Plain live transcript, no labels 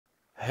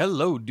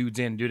Hello, dudes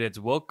and dudettes.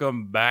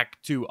 Welcome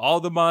back to All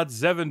the Mods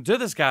 7 to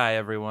the Sky,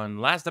 everyone.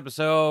 Last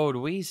episode,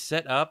 we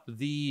set up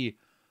the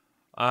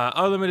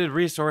unlimited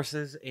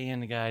resources,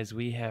 and guys,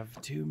 we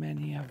have too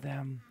many of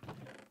them.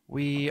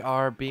 We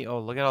are being... Oh,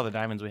 look at all the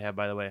diamonds we have,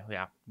 by the way.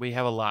 Yeah, we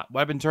have a lot.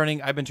 I've been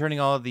turning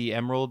all of the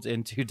emeralds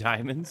into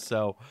diamonds,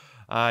 so,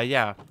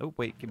 yeah. Oh,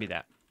 wait, give me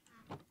that.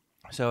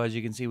 So, as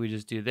you can see, we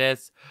just do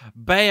this.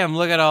 Bam!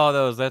 Look at all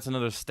those. That's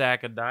another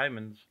stack of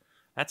diamonds.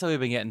 That's how we've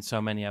been getting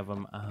so many of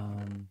them.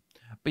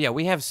 But yeah,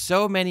 we have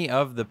so many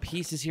of the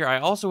pieces here. I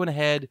also went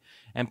ahead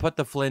and put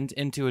the flint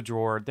into a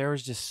drawer.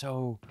 There's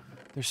so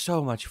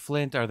much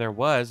flint, or there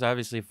was,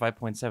 obviously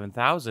 5.7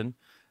 thousand.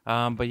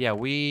 But yeah,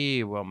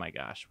 oh my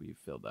gosh, we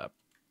filled up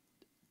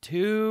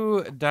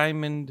 2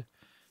 diamond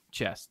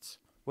chests,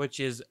 which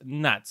is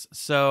nuts.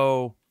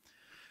 So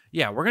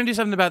yeah, we're going to do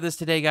something about this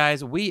today,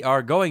 guys. We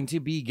are going to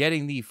be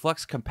getting the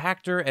flux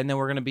compactor, and then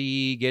we're going to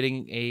be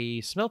getting a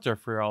smelter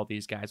for all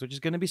these guys, which is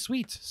going to be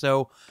sweet.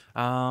 So,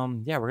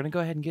 yeah, we're going to go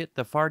ahead and get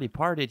the farty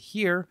parted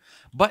here.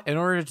 But in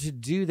order to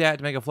do that,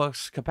 to make a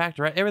flux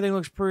compactor, right, everything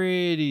looks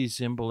pretty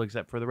simple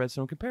except for the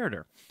redstone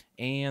comparator.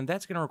 And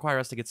that's going to require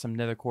us to get some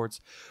nether quartz,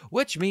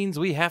 which means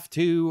we have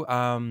to...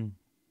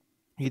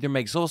 either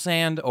make soul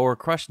sand or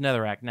crushed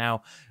netherrack.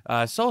 Now,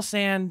 soul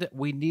sand,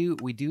 we do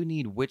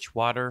need witch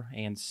water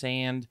and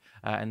sand,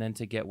 and then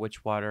to get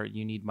witch water,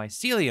 you need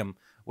mycelium,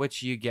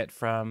 which you get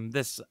from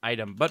this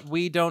item. But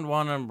we don't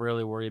want to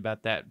really worry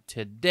about that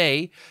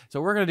today. So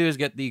what we're going to do is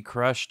get the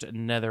crushed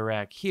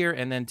netherrack here,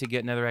 and then to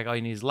get netherrack, all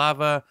you need is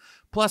lava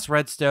plus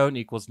redstone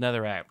equals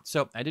netherrack.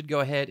 So I did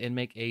go ahead and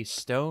make a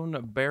stone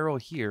barrel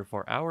here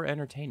for our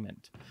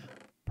entertainment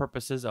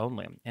purposes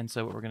only. And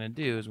so what we're going to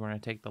do is we're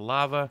going to take the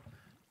lava,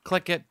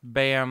 click it,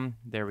 bam,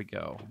 there we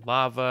go.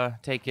 Lava,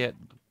 take it,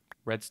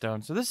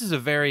 redstone. So this is a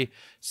very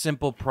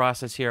simple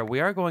process here.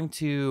 We are going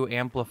to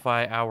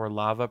amplify our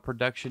lava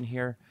production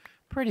here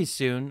pretty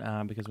soon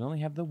because we only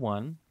have the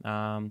one.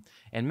 And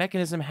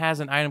Mechanism has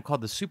an item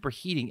called the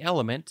superheating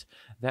element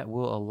that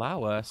will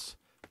allow us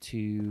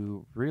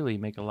to really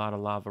make a lot of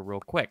lava real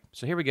quick.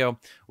 So here we go.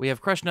 We have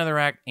crushed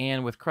netherrack,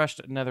 and with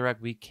crushed netherrack,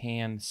 we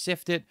can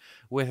sift it.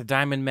 With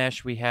diamond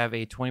mesh, we have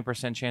a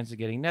 20% chance of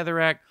getting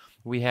netherrack.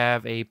 We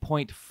have a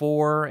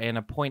 0.4 and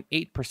a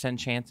 0.8%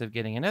 chance of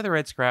getting another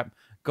red scrap,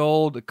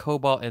 gold,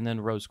 cobalt, and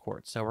then rose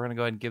quartz. So we're going to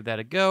go ahead and give that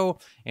a go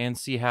and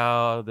see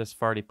how this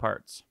farty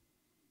parts.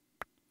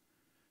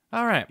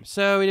 All right,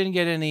 so we didn't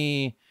get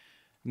any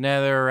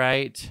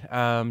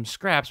netherite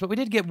scraps, but we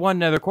did get 1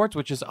 nether quartz,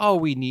 which is all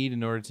we need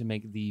in order to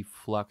make the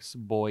flux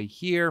boy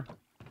here.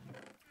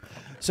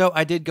 So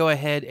I did go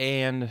ahead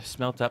and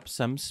smelt up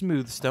some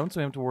smooth stone, so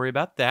we don't have to worry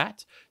about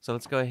that. So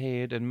let's go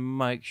ahead and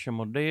make some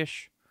of this.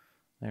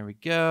 There we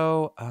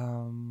go.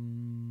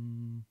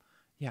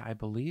 Yeah, I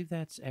believe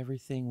that's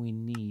everything we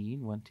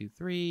need. 1, 2,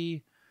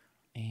 3.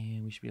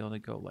 And we should be able to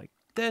go like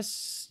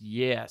this.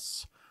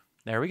 Yes.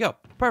 There we go.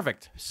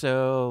 Perfect.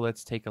 So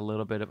let's take a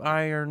little bit of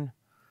iron.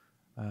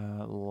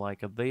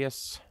 Like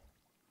this.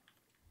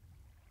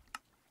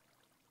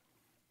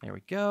 There we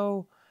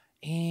go.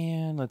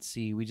 And let's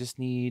see, we just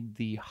need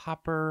the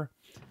hopper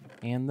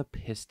and the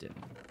piston.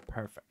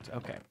 Perfect.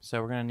 Okay,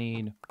 so we're gonna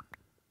need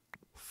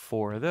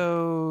 4 of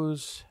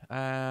those,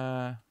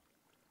 3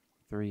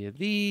 of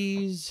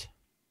these.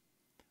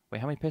 Wait,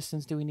 how many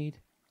pistons do we need?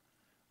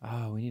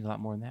 Oh, we need a lot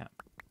more than that.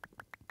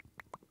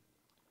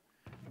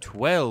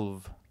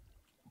 12.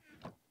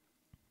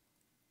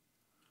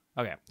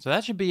 Okay, so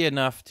that should be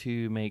enough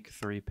to make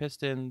 3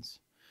 pistons.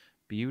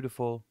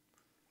 Beautiful.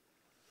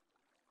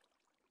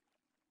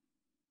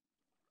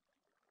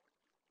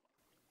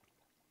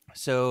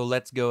 So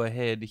let's go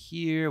ahead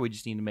here. We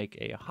just need to make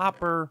a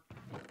hopper.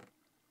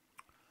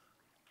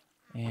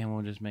 And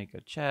we'll just make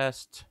a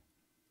chest.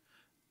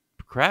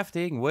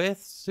 Crafting with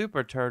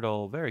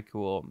Superturtle. Very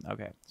cool.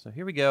 Okay, so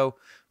here we go.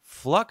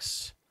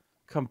 Flux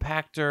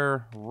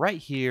compactor right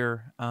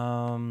here.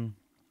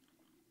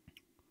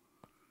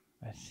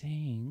 I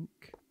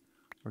think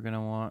we're going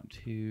to want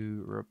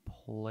to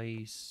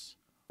replace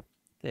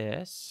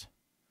this.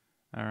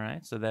 All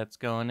right, so that's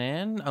going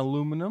in.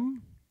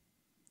 Aluminum.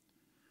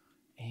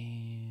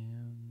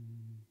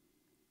 And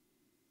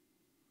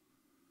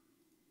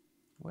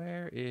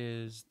where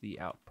is the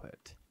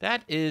output?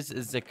 That is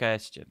the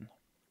question.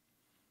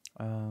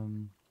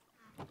 We're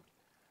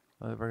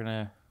going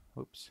to...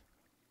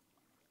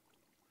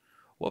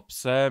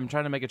 Whoops, I'm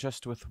trying to make a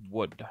chest with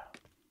wood.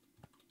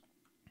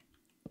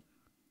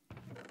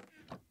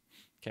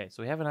 Okay,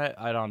 so we have an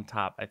item on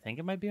top. I think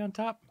it might be on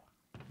top.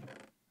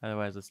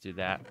 Otherwise, let's do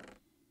that.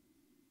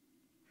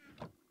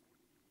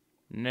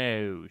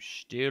 No,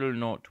 still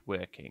not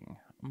working.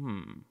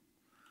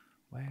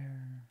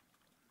 Where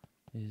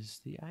is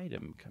the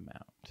item come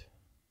out?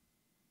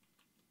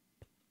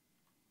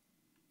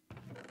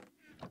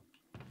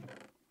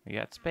 We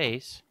got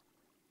space.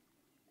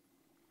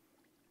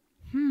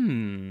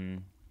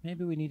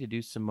 Maybe we need to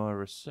do some more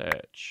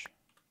research.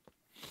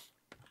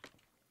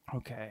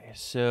 Okay,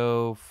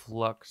 so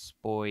Flux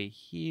Boy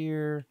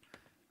here.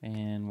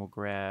 And we'll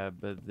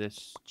grab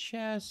this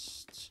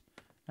chest.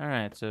 All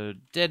right, so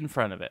dead in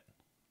front of it.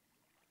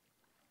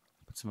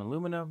 Put some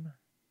aluminum.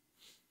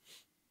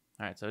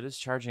 All right, so it is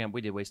charging up.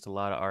 We did waste a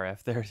lot of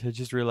RF there. I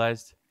just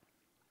realized.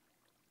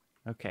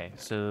 Okay,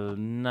 so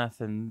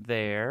nothing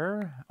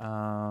there.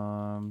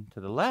 To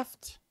the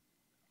left.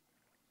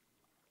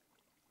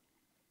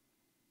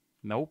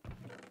 Nope.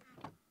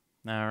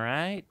 All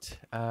right.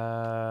 To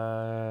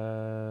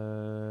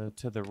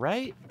the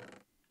right.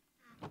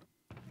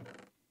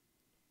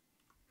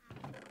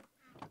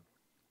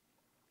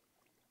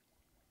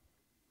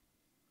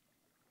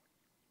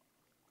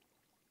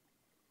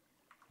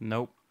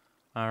 Nope.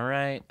 All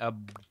right.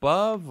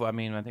 Above. I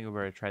mean, I think we've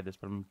already tried this,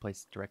 but I'm going to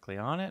place it directly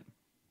on it.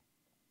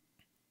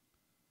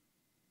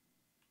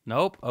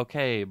 Nope.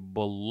 Okay.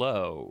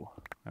 Below.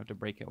 I have to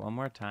break it one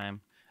more time.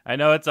 I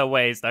know it's a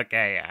waste.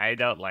 Okay. I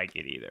don't like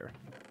it either.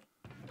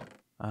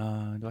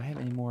 Do I have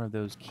any more of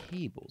those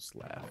cables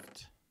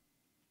left?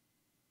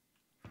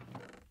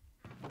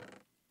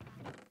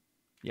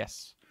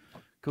 Yes.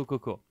 Cool, cool,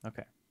 cool.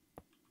 Okay.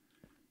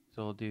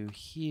 So we'll do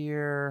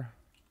here.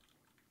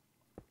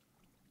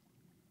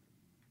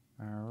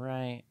 All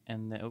right.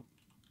 And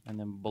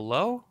then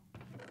below.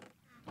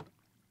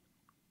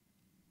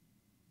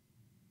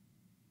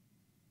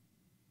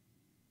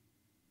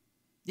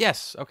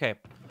 Yes. Okay.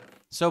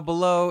 So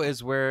below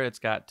is where it's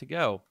got to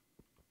go.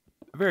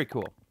 Very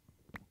cool.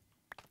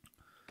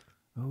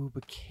 Oh,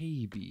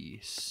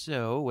 BKB.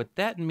 So what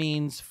that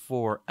means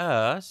for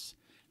us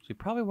is we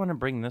probably want to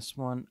bring this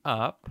one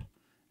up,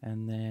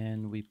 and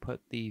then we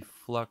put the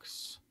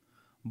flux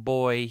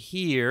boy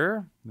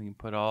here. We can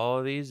put all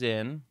of these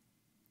in.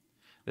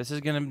 This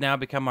is going to now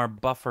become our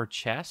buffer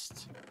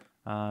chest.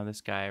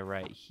 This guy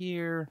right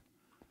here.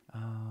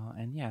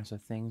 And yeah, so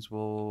things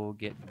will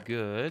get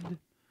good.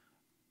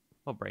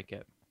 We'll break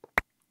it.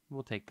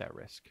 We'll take that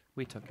risk.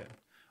 We took it.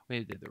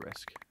 We did the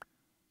risk.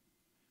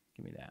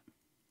 Give me that.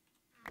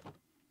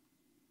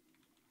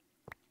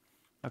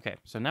 Okay,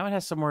 so now it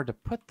has somewhere to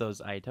put those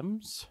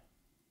items.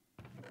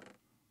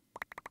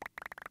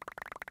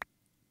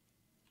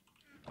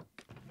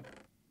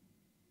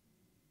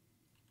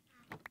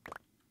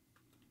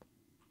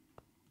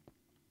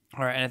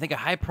 All right, and I think a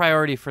high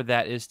priority for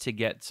that is to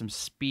get some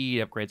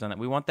speed upgrades on it.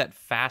 We want that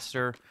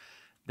faster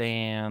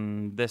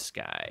than this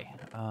guy.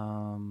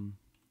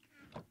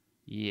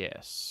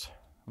 Yes,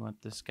 I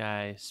want this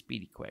guy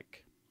speedy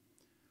quick.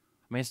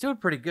 I mean, it's doing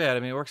pretty good. I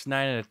mean, it works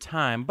 9 at a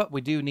time, but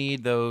we do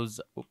need those.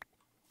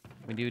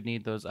 We do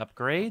need those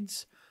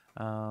upgrades.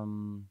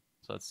 So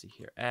let's see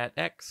here. At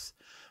X,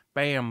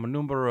 bam,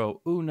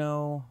 numero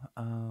uno.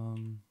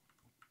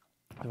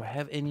 Do I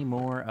have any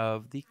more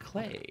of the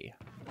clay?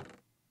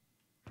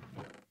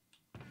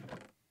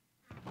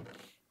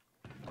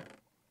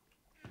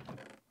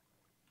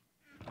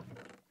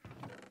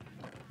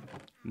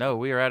 No,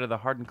 we are out of the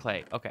hardened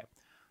clay. Okay.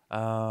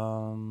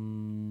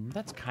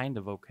 That's kind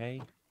of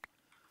okay.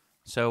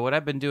 So what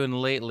I've been doing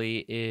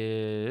lately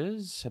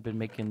is I've been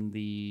making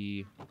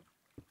the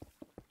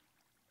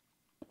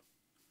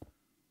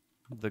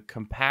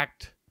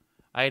compact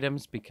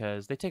items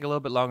because they take a little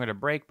bit longer to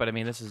break, but I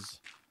mean this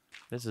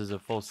is a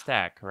full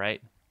stack,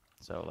 right?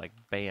 So like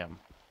bam.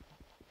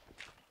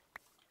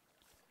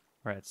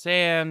 We're at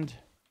sand.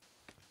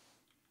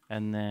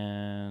 And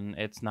then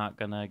it's not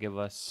gonna give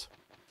us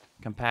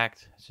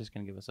compact, it's just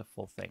gonna give us a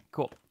full thing.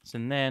 Cool. So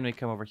then we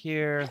come over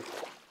here.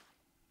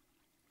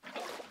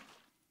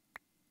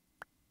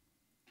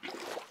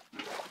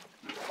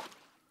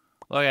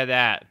 Look at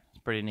that. It's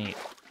pretty neat.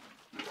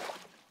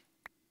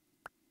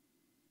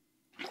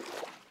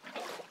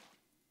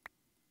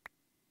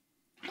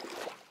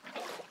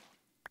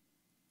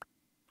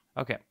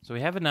 Okay, so we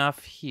have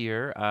enough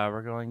here.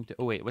 We're going to...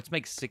 Oh, wait. Let's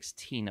make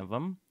 16 of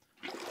them.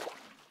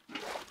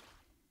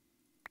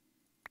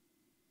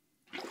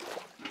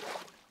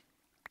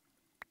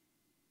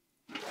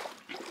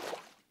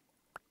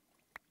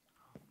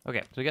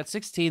 Okay, so we got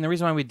 16. The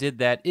reason why we did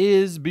that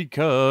is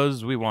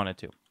because we wanted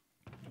to.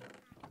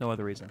 No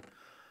other reason.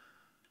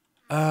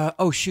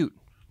 Oh, shoot.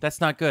 That's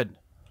not good.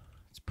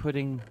 It's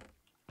putting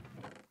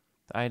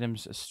the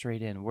items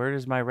straight in. Where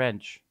is my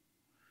wrench?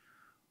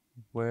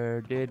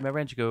 Where did my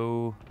wrench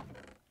go?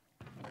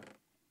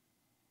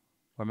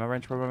 Where my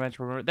wrench? Where my wrench?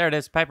 Where my... There it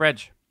is. Pipe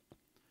wrench.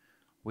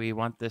 We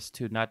want this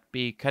to not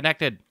be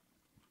connected.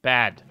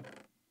 Bad.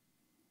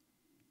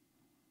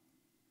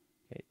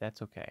 Okay,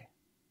 that's okay.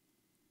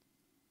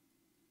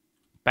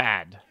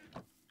 Bad.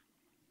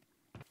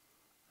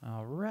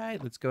 All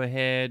right, let's go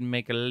ahead and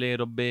make a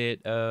little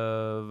bit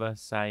of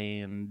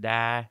cyan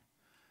dye.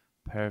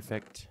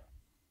 Perfect.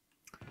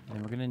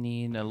 And we're going to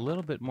need a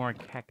little bit more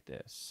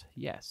cactus.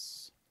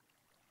 Yes.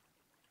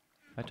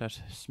 I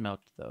just smelt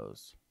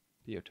those.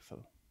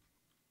 Beautiful.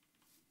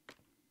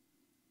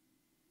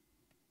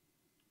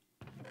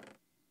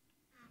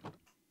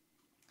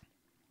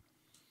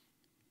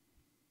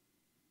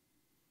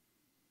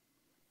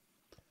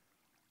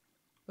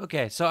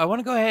 Okay, so I want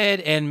to go ahead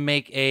and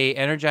make a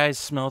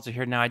energized smelter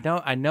here.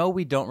 Now, I know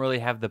we don't really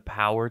have the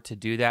power to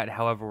do that.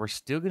 However, we're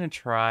still going to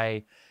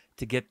try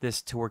to get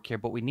this to work here,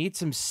 but we need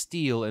some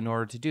steel in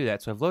order to do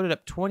that. So I've loaded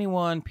up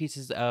 21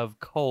 pieces of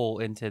coal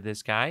into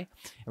this guy,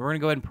 and we're going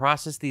to go ahead and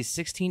process these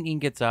 16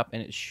 ingots up,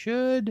 and it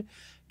should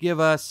give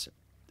us,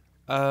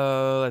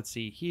 let's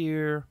see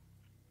here.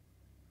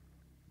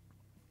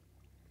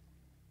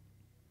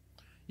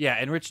 Yeah,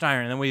 enriched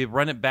iron, and then we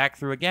run it back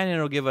through again, and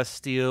it'll give us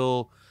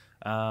steel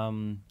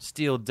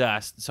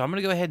dust. So I'm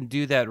going to go ahead and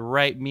do that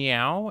right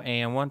meow,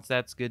 and once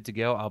that's good to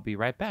go, I'll be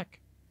right back.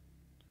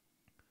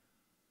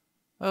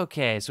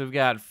 Okay, so we've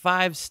got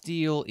 5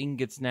 steel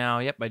ingots now.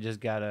 Yep, I just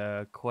got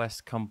a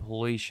quest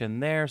completion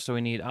there. So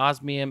we need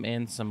osmium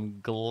and some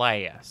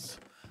glass.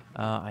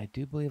 I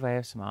do believe I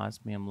have some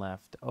osmium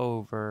left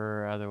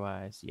over.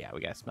 Otherwise, yeah,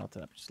 we got to smelt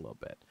it up just a little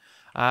bit.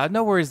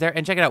 No worries there.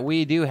 And check it out.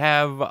 We do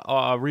have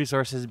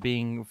resources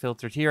being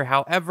filtered here.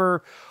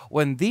 However,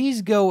 when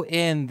these go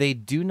in, they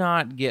do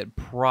not get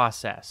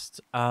processed.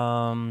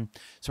 So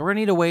we're going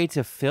to need a way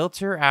to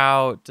filter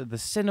out the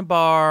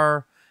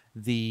cinnabar,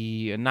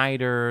 the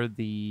niter,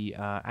 the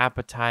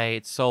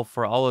apatite,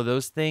 sulfur, all of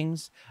those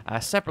things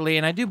separately.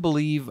 And I do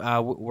believe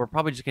we're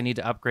probably just going to need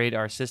to upgrade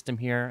our system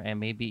here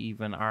and maybe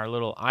even our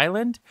little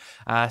island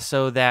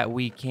so that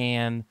we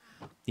can,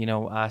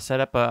 set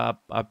up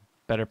a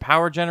better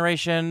power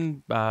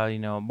generation,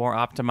 more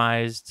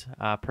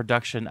optimized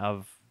production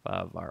of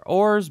our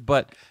ores.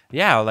 But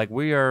yeah, like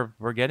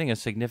we're getting a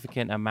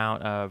significant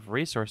amount of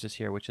resources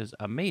here, which is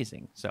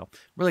amazing. So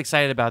really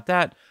excited about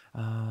that.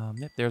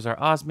 Yep, there's our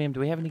osmium. Do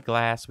we have any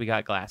glass? We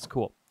got glass.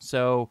 Cool.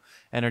 So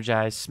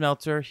energized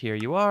smelter. Here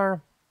you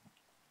are.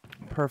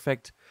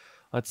 Perfect.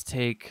 Let's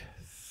take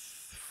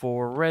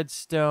 4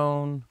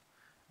 redstone.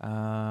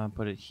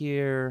 Put it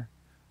here.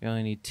 We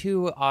only need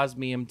 2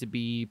 osmium to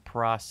be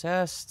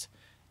processed.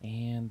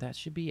 And that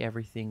should be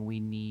everything we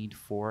need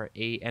for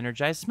a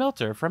energized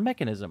smelter from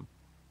Mechanism.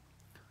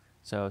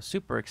 So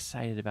super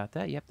excited about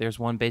that. Yep, there's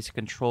 1 basic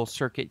control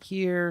circuit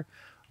here.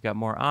 We've got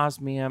more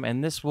osmium,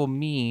 and this will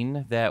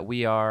mean that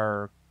we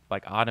are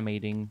like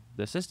automating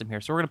the system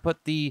here. So we're going to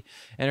put the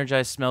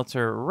energized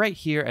smelter right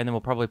here, and then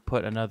we'll probably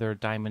put another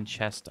diamond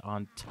chest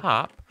on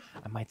top.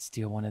 I might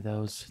steal one of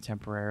those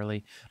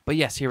temporarily. But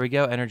yes, here we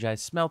go,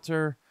 energized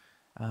smelter.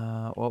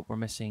 Well, we're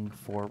missing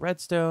 4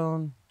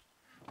 redstone.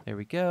 There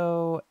we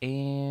go,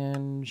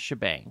 and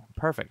shebang.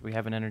 Perfect. We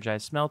have an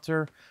energized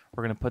smelter.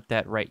 We're going to put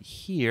that right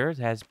here. It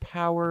has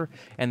power,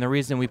 and the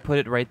reason we put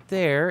it right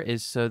there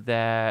is so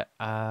that,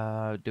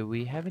 do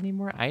we have any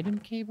more item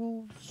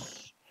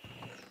cables?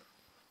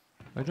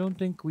 I don't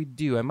think we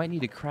do. I might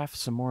need to craft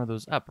some more of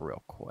those up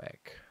real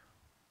quick.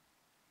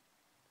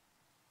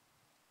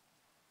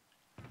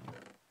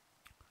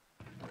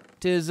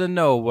 Tis a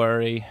no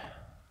worry.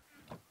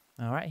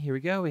 All right, here we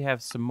go. We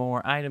have some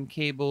more item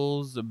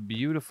cables.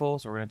 Beautiful.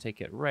 So we're going to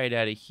take it right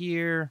out of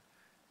here.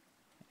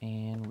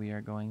 And we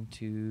are going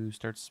to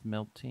start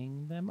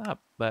smelting them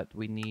up. But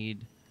we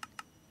need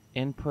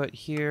input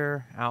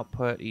here,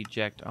 output,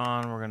 eject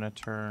on. We're going to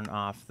turn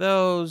off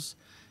those.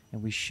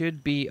 And we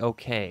should be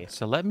okay.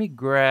 So let me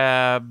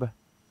grab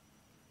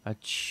a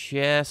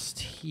chest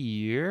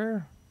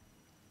here.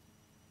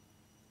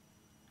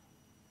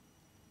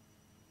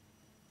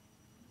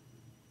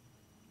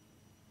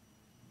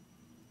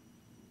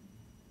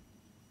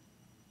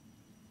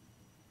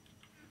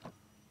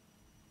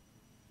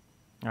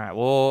 All right,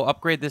 we'll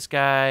upgrade this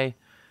guy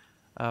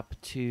up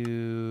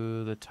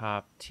to the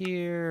top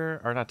tier,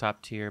 or not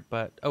top tier,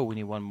 but, oh, we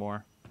need 1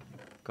 more.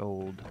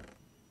 Gold.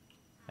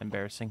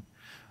 Embarrassing.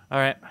 All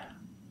right,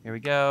 here we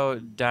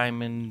go.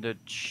 Diamond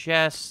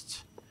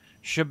chest.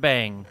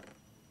 Shebang.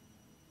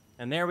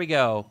 And there we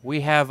go.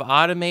 We have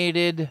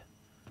automated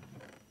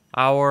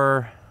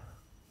our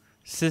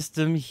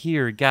system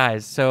here,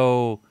 guys.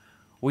 So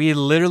we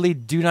literally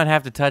do not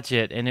have to touch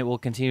it, and it will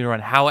continue to run.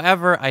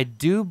 However, I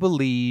do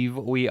believe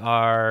we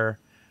are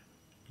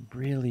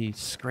really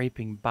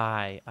scraping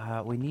by.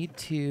 We need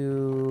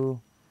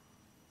to...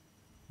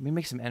 Let me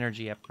make some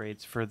energy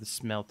upgrades for the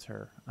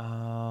smelter.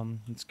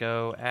 Let's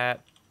go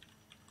at...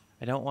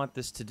 I don't want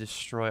this to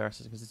destroy our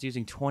system because it's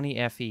using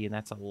 20 FE, and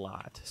that's a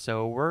lot.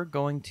 So we're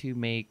going to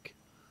make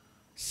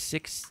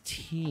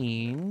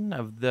 16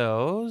 of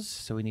those.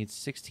 So we need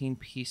 16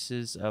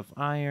 pieces of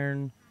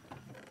iron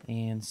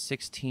and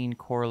 16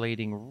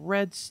 correlating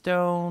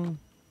redstone.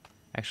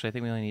 Actually, I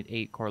think we only need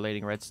 8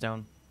 correlating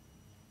redstone.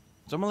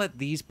 So I'm going to let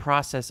these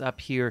process up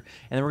here,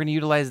 and then we're going to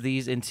utilize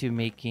these into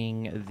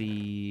making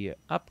the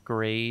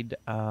upgrade.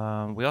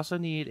 We also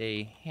need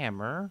a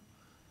hammer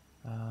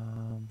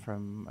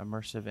from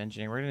Immersive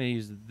Engineering. We're going to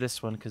use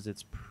this one because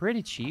it's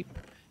pretty cheap,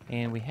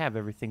 and we have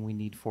everything we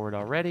need for it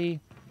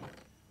already.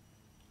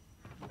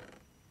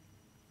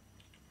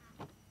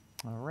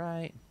 All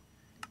right.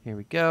 Here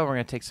we go. We're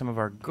going to take some of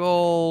our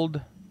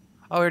gold.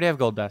 Oh, we already have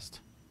gold dust.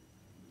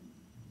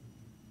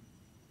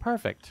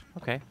 Perfect.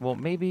 Okay. Well,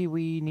 maybe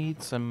we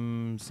need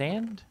some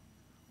sand?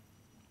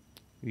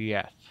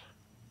 Yes.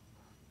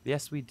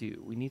 Yes, we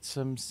do. We need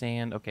some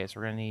sand. Okay,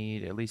 so we're going to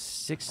need at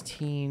least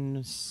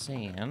 16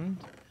 sand.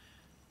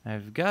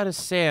 I've got a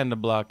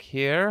sand block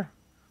here.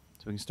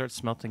 So we can start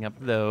smelting up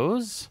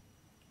those.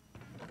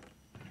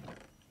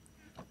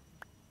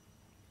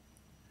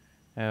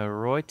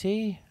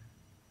 Royalty.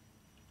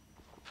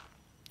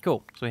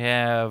 Cool. So we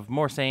have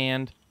more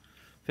sand.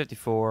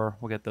 54.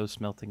 We'll get those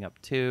smelting up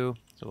too.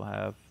 So we'll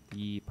have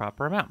the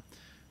proper amount.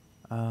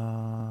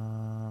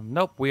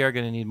 Nope. We are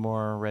going to need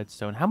more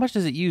redstone. How much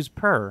does it use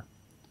per?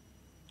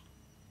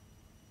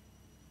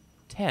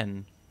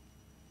 10.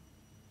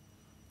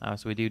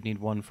 So we do need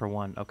 1 for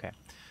 1. Okay.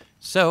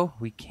 So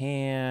we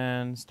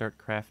can start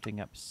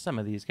crafting up some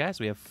of these guys.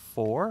 We have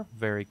 4.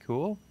 Very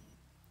cool.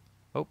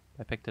 Oh,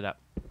 I picked it up.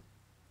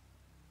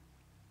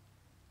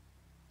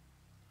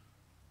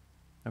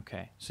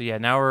 Okay. So yeah,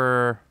 now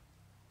we're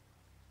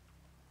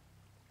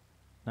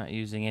not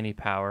using any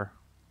power.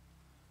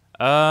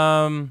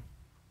 Did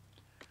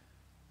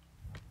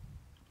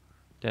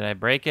I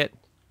break it?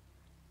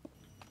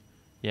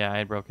 Yeah,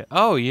 I broke it.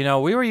 Oh, you know,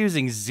 we were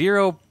using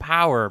 0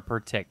 power per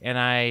tick, and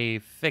I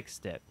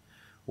fixed it.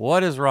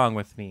 What is wrong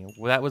with me?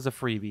 Well, that was a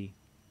freebie.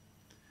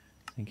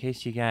 In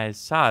case you guys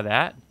saw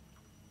that,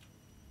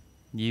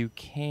 you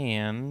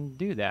can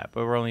do that,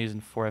 but we're only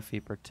using 4 FE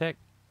per tick.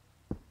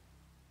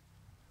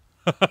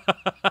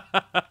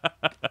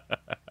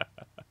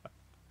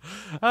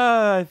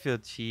 I feel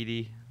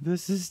cheaty.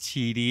 This is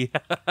cheaty.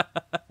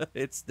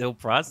 It's still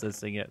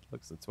processing it.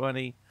 Looks at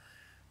 20.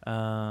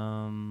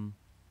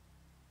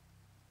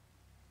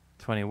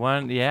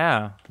 21.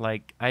 Yeah.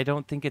 Like, I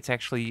don't think it's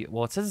actually...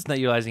 Well, it says it's not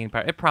utilizing any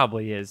power. It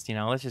probably is. You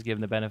know, let's just give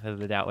them the benefit of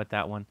the doubt with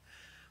that one.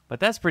 But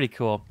that's pretty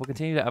cool. We'll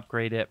continue to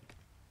upgrade it.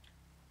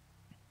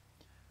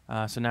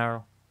 So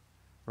now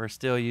we're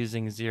still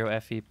using 0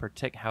 FE per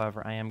tick.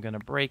 However, I am going to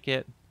break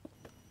it.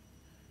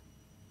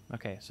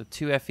 Okay, so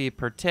 2 FE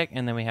per tick,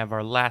 and then we have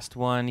our last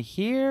one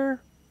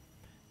here.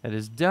 That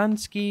is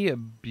Dunsky,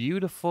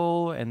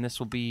 beautiful, and this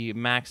will be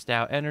maxed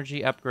out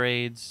energy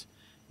upgrades,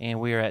 and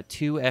we are at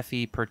 2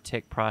 FE per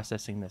tick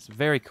processing this.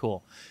 Very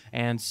cool.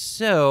 And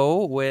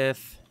so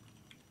with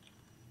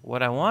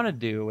what I want to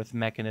do with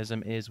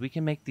Mechanism is we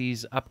can make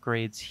these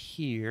upgrades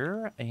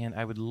here, and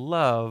I would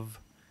love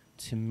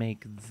to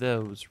make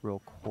those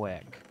real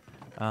quick.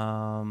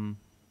 So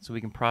we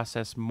can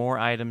process more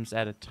items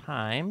at a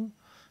time.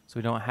 So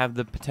we don't have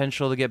the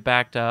potential to get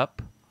backed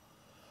up,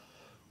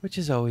 which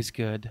is always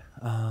good.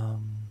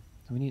 So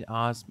we need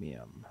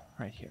osmium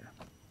right here.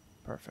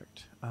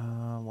 Perfect.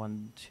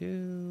 1,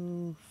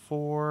 2,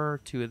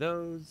 4, 2 of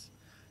those.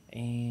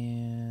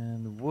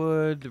 And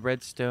wood,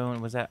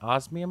 redstone. Was that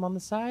osmium on the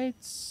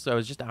sides? So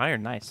it's just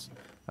iron. Nice.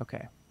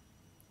 Okay.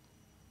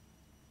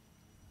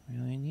 We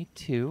only need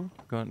 2.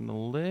 Going a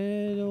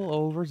little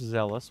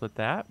overzealous with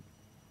that.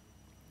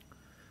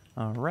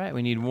 All right,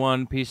 we need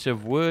 1 piece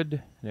of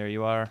wood. There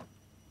you are.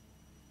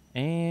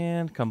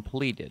 And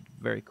completed.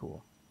 Very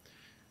cool.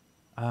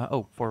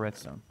 Oh, 4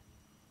 redstone.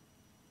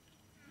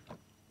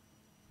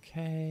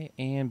 Okay,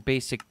 and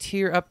basic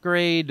tier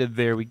upgrade.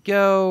 There we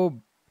go.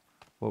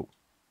 Whoa.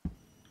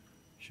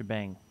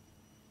 Shebang.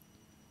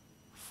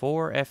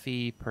 4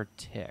 FE per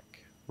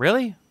tick.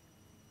 Really?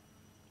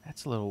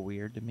 That's a little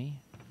weird to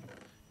me.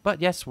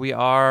 But yes, we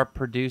are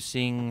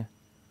producing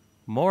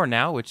more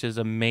now, which is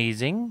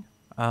amazing.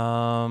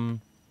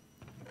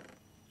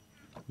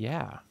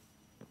 Yeah.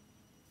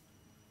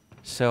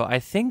 So I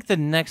think the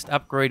next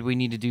upgrade we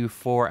need to do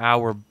for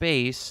our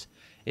base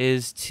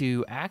is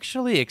to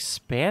actually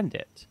expand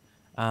it.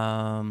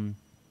 Yeah,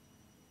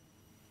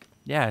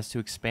 is to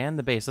expand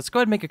the base. Let's go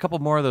ahead and make a couple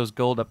more of those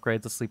gold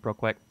upgrades. Let's sleep real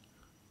quick.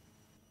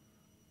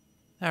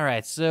 All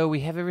right, so we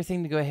have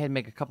everything to go ahead and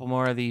make a couple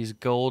more of these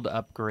gold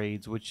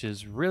upgrades, which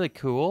is really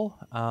cool.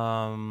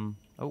 Oh,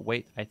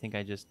 wait, I think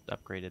I just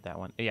upgraded that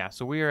one. Yeah,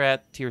 so we are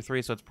at tier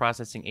 3, so it's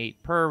processing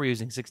 8 per. We're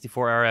using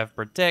 64 RF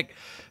per tick.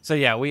 So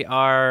yeah, we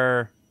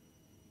are...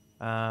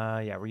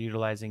 yeah, we're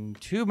utilizing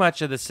too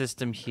much of the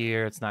system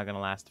here. It's not going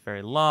to last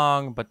very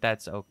long, but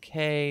that's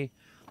okay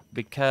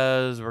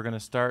because we're going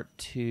to start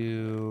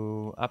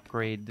to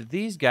upgrade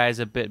these guys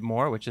a bit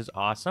more, which is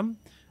awesome.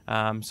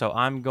 So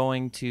I'm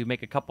going to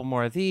make a couple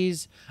more of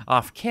these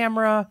off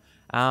camera.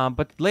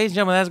 But ladies and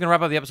gentlemen, that's going to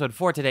wrap up the episode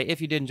for today. If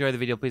you did enjoy the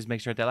video, please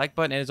make sure to hit that like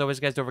button. And as always,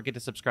 guys, don't forget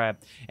to subscribe.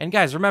 And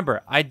guys,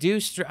 remember, I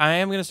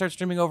am going to start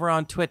streaming over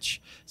on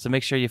Twitch. So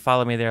make sure you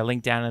follow me there.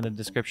 Link down in the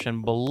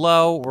description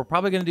below. We're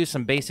probably going to do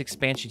some base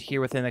expansion here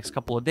within the next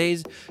couple of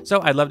days.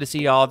 So I'd love to see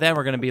you all then.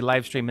 We're going to be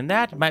live streaming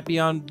that. Might be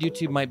on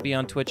YouTube, might be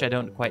on Twitch. I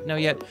don't quite know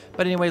yet.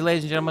 But anyway,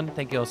 ladies and gentlemen,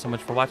 thank you all so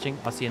much for watching.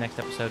 I'll see you next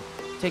episode.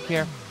 Take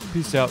care.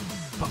 Peace out.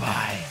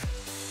 Bye-bye.